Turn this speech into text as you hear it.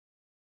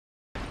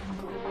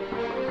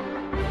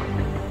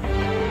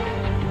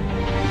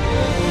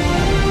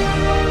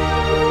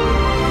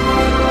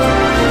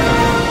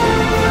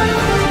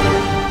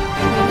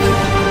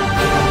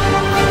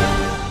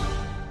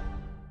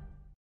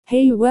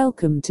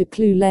welcome to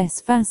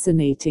Clueless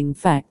Fascinating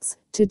Facts.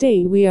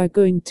 Today we are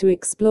going to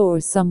explore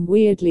some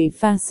weirdly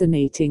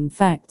fascinating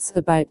facts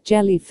about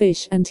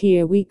jellyfish, and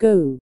here we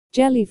go.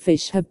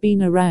 Jellyfish have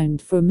been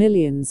around for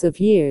millions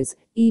of years,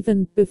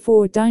 even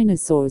before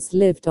dinosaurs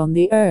lived on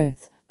the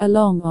earth.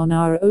 Along on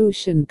our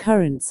ocean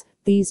currents,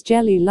 these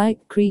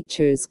jelly-like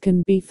creatures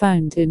can be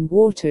found in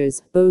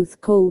waters,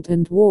 both cold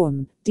and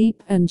warm,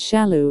 deep and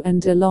shallow,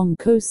 and along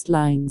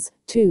coastlines,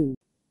 too.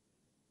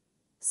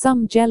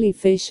 Some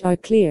jellyfish are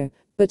clear,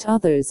 but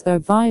others are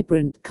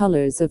vibrant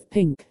colors of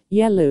pink,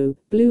 yellow,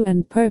 blue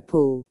and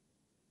purple.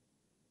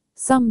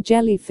 Some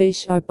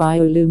jellyfish are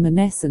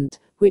bioluminescent,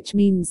 which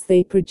means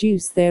they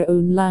produce their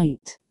own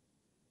light.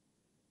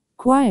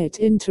 Quite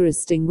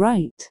interesting,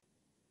 right?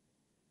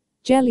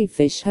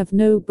 Jellyfish have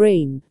no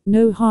brain,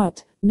 no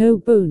heart, no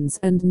bones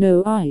and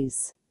no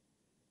eyes.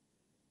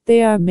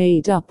 They are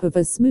made up of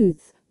a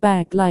smooth,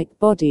 bag-like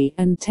body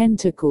and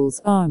tentacles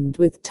armed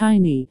with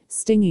tiny,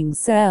 stinging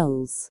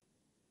cells.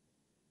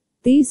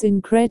 These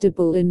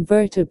incredible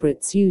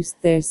invertebrates use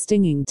their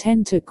stinging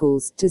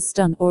tentacles to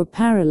stun or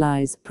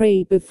paralyze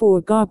prey before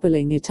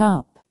gobbling it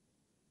up.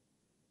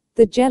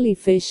 The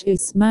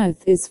jellyfish's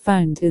mouth is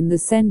found in the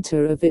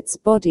center of its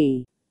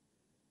body.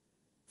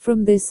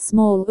 From this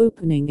small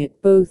opening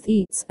it both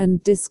eats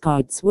and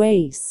discards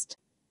waste.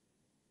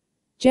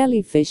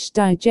 Jellyfish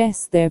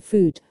digest their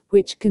food,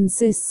 which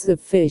consists of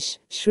fish,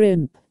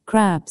 shrimp,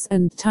 crabs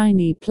and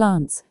tiny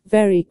plants,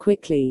 very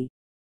quickly.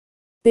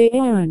 They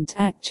aren't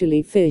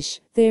actually fish,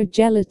 they're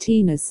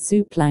gelatinous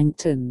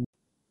zooplankton.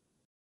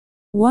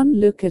 One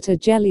look at a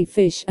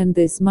jellyfish and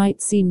this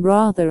might seem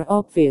rather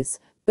obvious,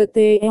 but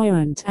they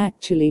aren't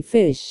actually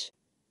fish.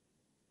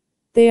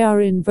 They are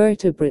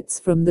invertebrates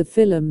from the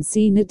phylum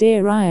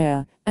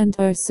Cnidaria, and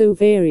are so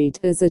varied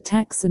as a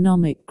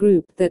taxonomic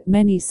group that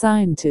many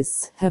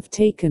scientists have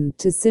taken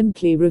to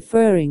simply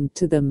referring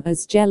to them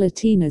as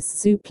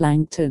gelatinous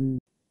zooplankton.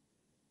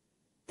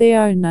 They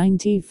are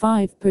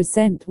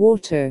 95%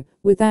 water,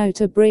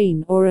 without a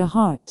brain or a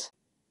heart.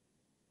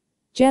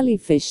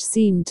 Jellyfish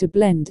seem to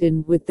blend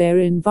in with their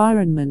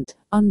environment,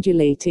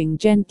 undulating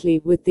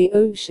gently with the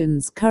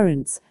ocean's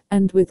currents,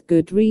 and with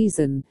good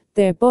reason.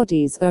 Their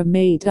bodies are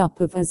made up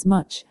of as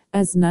much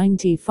as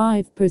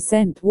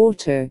 95%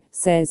 water,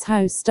 says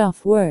How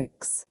Stuff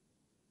Works.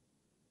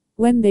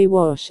 When they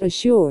wash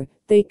ashore,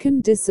 they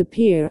can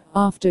disappear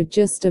after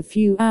just a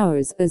few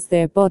hours as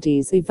their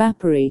bodies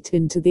evaporate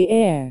into the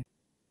air.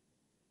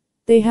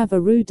 They have a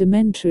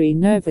rudimentary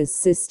nervous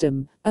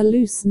system, a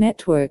loose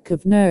network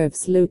of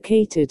nerves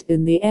located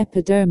in the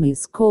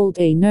epidermis called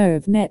a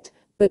nerve net,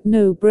 but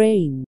no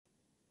brain.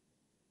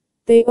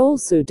 They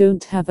also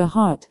don't have a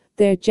heart.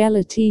 Their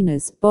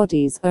gelatinous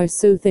bodies are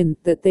so thin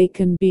that they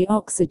can be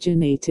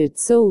oxygenated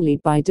solely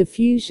by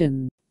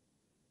diffusion.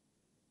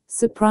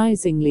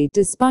 Surprisingly,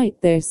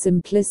 despite their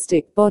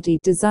simplistic body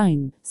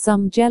design,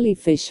 some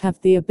jellyfish have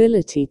the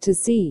ability to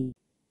see.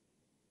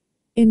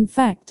 In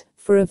fact,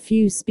 for a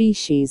few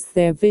species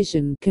their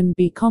vision can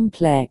be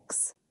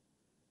complex.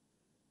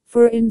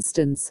 For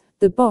instance,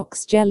 the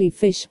box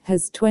jellyfish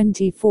has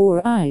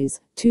 24 eyes,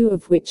 2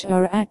 of which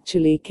are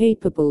actually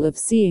capable of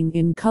seeing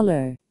in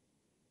color.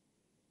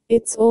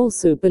 It's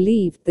also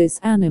believed this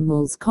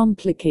animal's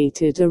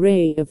complicated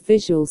array of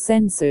visual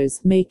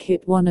sensors make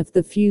it one of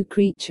the few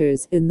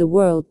creatures in the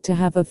world to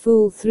have a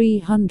full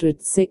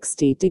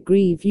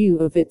 360-degree view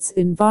of its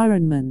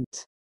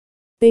environment.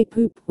 They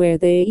poop where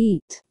they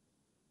eat.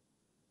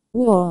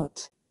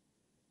 What?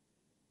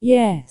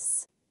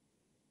 Yes.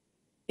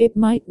 It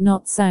might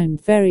not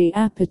sound very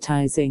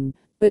appetizing,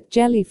 but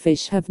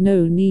jellyfish have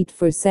no need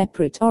for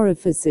separate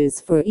orifices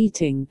for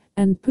eating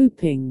and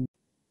pooping.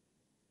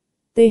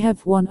 They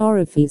have one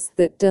orifice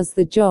that does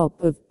the job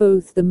of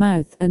both the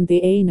mouth and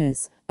the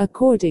anus,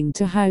 according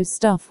to How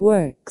Stuff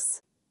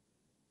Works.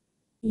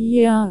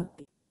 Yuck.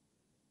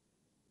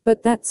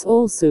 But that's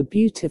also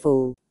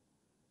beautiful.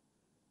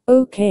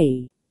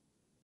 Okay.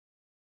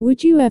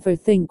 Would you ever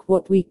think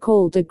what we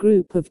called a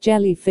group of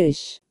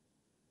jellyfish?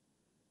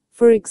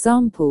 For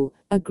example,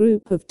 a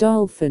group of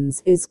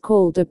dolphins is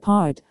called a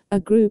pard, a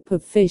group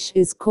of fish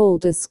is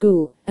called a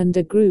school, and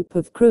a group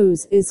of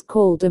crows is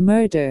called a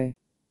murder.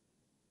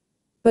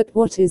 But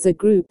what is a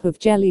group of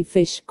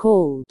jellyfish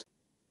called?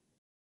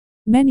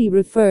 Many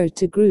refer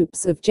to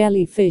groups of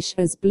jellyfish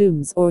as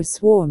blooms or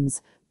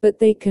swarms, but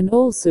they can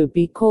also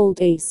be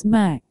called a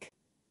smack.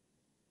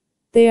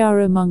 They are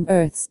among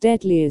Earth's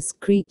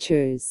deadliest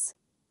creatures.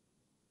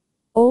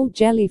 All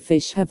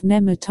jellyfish have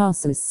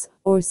nematocysts,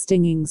 or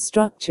stinging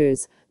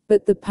structures,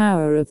 but the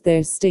power of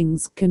their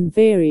stings can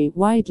vary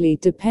widely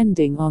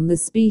depending on the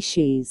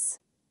species.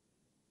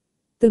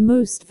 The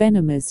most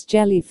venomous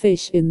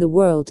jellyfish in the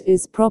world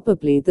is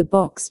probably the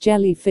box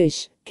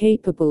jellyfish,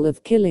 capable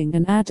of killing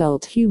an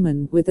adult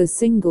human with a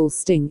single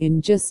sting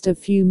in just a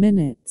few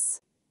minutes.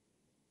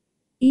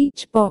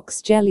 Each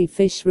box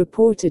jellyfish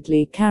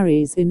reportedly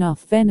carries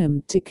enough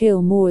venom to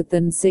kill more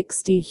than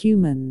 60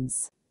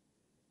 humans.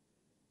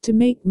 To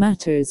make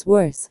matters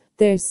worse,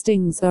 Their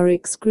stings are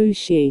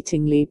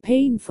excruciatingly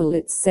painful.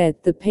 It's said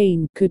the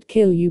pain could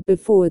kill you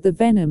before the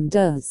venom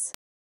does.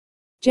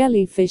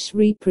 Jellyfish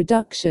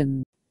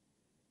reproduction.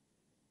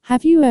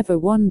 Have you ever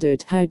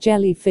wondered how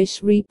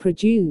jellyfish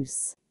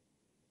reproduce?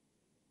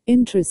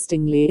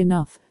 Interestingly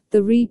enough,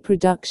 the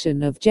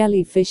reproduction of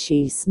jellyfish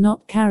is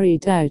not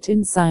carried out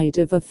inside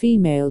of a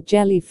female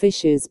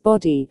jellyfish's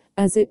body,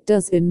 as it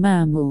does in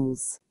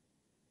mammals.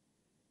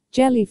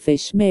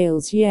 Jellyfish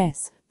males,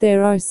 yes,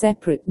 there are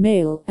separate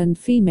male and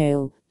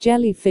female.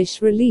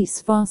 Jellyfish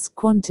release vast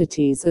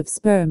quantities of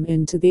sperm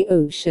into the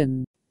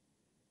ocean.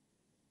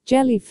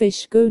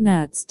 Jellyfish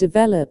gonads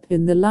develop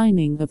in the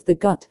lining of the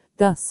gut,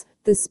 thus,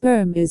 the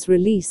sperm is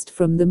released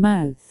from the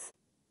mouth.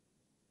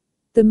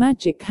 The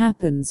magic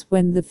happens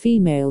when the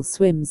female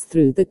swims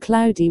through the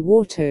cloudy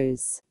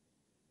waters.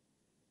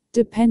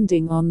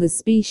 Depending on the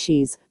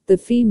species, the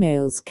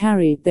females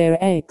carry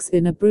their eggs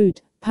in a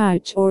brood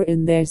pouch or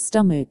in their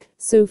stomach,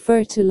 so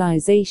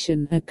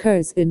fertilization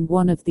occurs in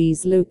one of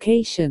these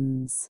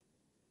locations.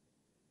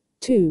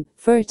 2.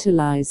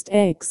 Fertilized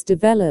eggs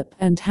develop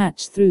and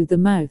hatch through the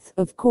mouth,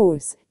 of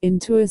course,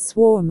 into a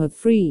swarm of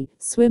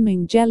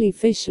free-swimming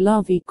jellyfish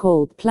larvae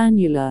called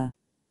planula.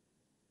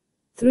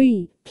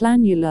 3.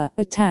 Planula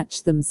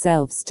attach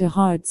themselves to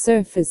hard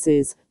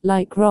surfaces,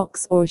 like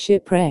rocks or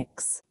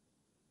shipwrecks.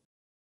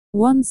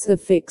 Once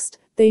affixed,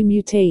 they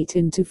mutate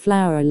into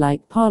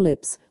flower-like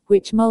polyps,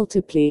 which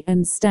multiply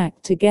and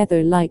stack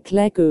together like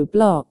Lego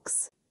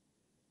blocks.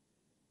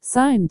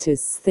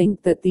 Scientists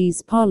think that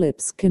these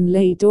polyps can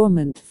lay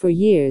dormant for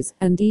years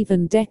and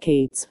even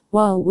decades,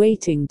 while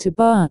waiting to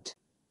bud.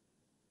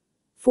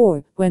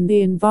 4. When the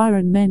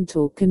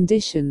environmental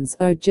conditions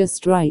are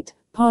just right,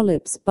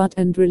 polyps bud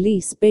and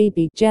release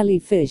baby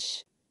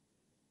jellyfish.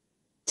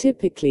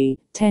 Typically,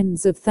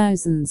 tens of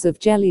thousands of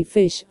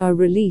jellyfish are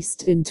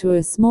released into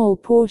a small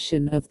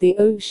portion of the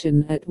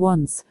ocean at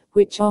once,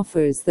 which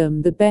offers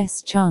them the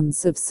best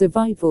chance of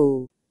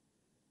survival.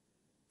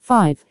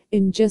 5.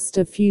 In just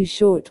a few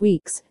short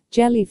weeks,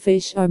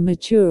 jellyfish are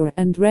mature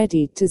and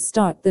ready to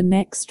start the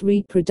next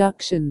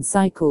reproduction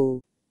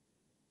cycle.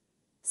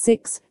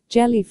 6.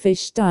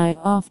 Jellyfish die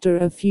after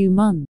a few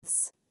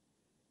months.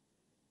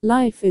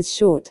 Life is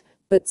short,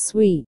 but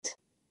sweet.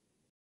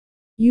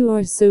 You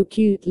are so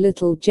cute,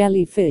 little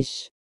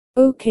jellyfish.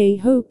 Okay,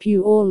 hope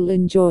you all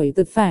enjoy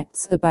the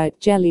facts about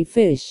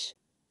jellyfish.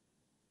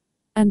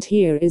 And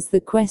here is the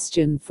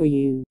question for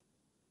you.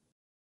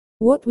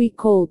 What we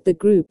called the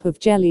group of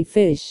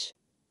jellyfish?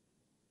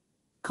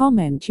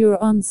 Comment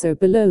your answer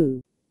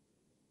below.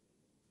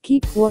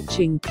 Keep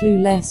watching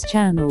Clueless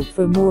channel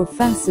for more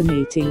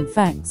fascinating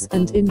facts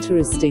and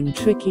interesting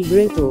tricky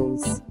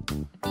riddles.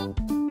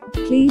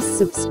 Please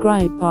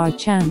subscribe our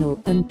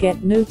channel and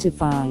get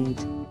notified.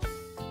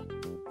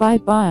 Bye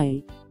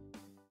bye.